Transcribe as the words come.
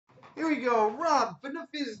Here we go. Rob,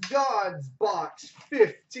 Phaneufisgod's box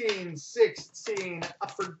 15-16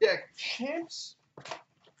 Upper Deck Champs.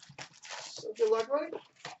 So good luck, buddy.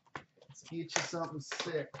 Let's get you something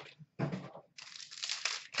sick.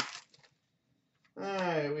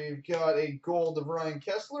 Alright, we've got a gold of Ryan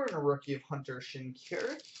Kessler and a rookie of Hunter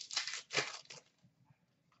Shinkarik.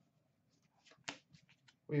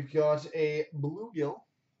 We've got a bluegill.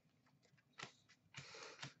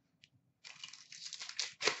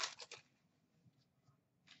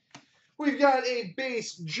 We've got a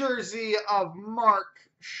base jersey of Mark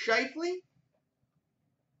Scheifele.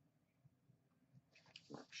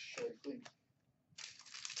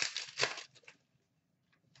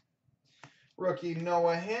 Rookie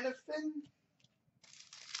Noah Hannafin.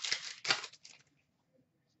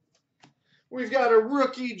 We've got a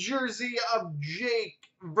rookie jersey of Jake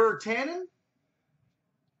Virtanen.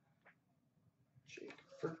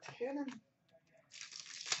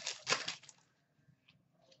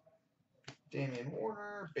 Damian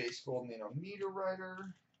Warner, base gold Nino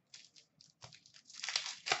Niederreiter.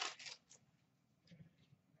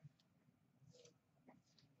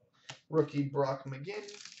 Rookie Brock McGinn.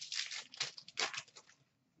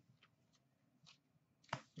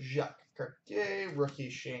 Jacques Cartier, rookie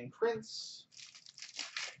Shane Prince.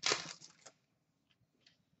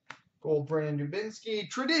 Gold Brandon Dubinsky.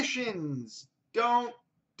 Traditions. Don't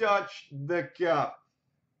touch the cup.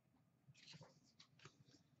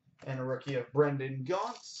 And a rookie of Brendan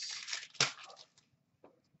Gaunce.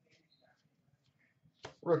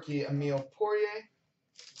 Rookie Emile Poirier.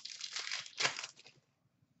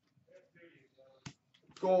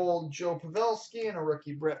 Gold Joe Pavelski and a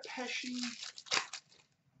rookie Brett Pesci.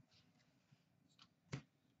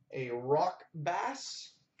 A Rock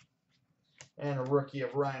Bass and a rookie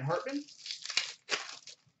of Ryan Hartman.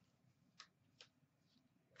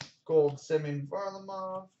 Gold Semyon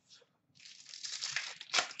Varlamov.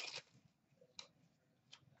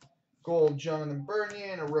 Gold Jonathan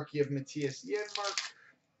Bernier and a rookie of Matthias Janmark.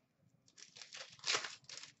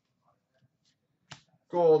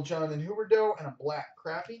 Gold Jonathan Huberdeau and a black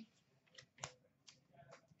crappie.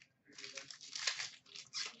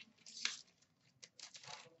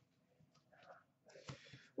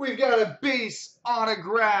 We've got a base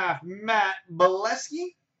autograph, Matt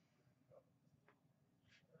Bolesky.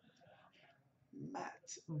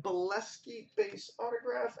 Base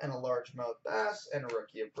autograph, and a largemouth bass, and a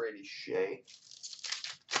rookie of Brady Shea.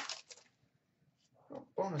 Oh,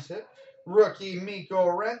 bonus hit. Rookie Mikko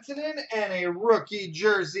Rantanen, and a rookie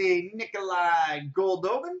jersey, Nikolai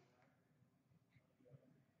Goldobin.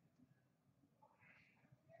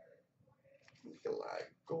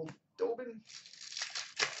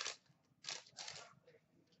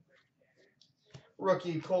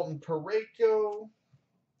 Rookie Colton Parayko.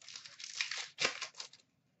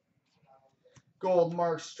 Gold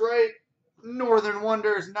Mark Streit. Northern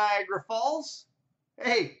Wonders Niagara Falls.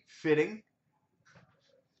 Hey, fitting.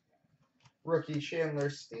 Rookie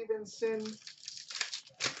Chandler Stevenson.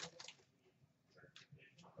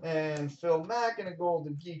 And Phil Mack and a gold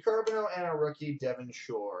of Guy Carbonneau and a rookie Devin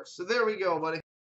Shore. So there we go, buddy.